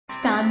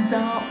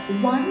Stanza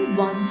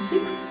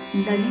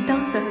 116,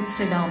 Lalita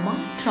Sahasranama,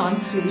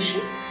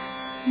 translation.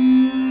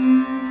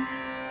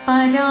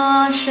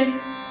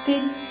 Parashakti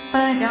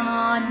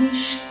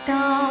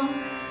Paranishta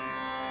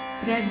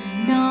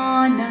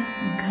Pragnana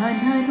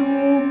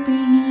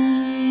Ghanarupini.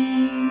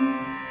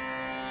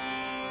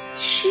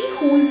 She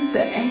who is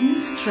the end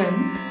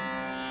strength,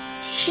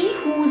 she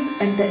who is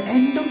at the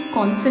end of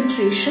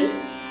concentration,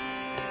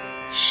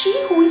 she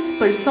who is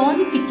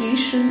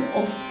personification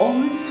of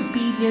all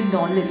superior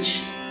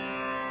knowledge.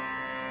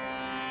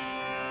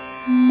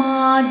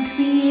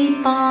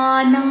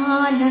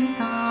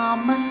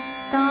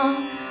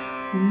 Madhvipanalasamatta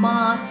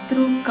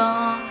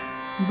Matruka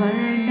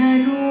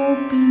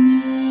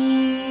Varnarupini.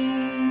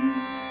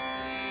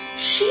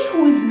 She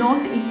who is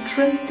not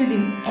interested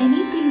in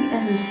anything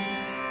else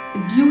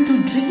due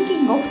to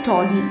drinking of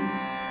toddy,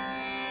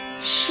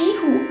 she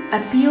who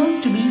appears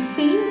to be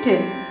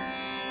fainted,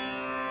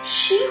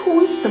 she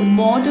who is the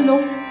model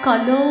of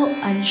color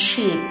and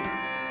shape.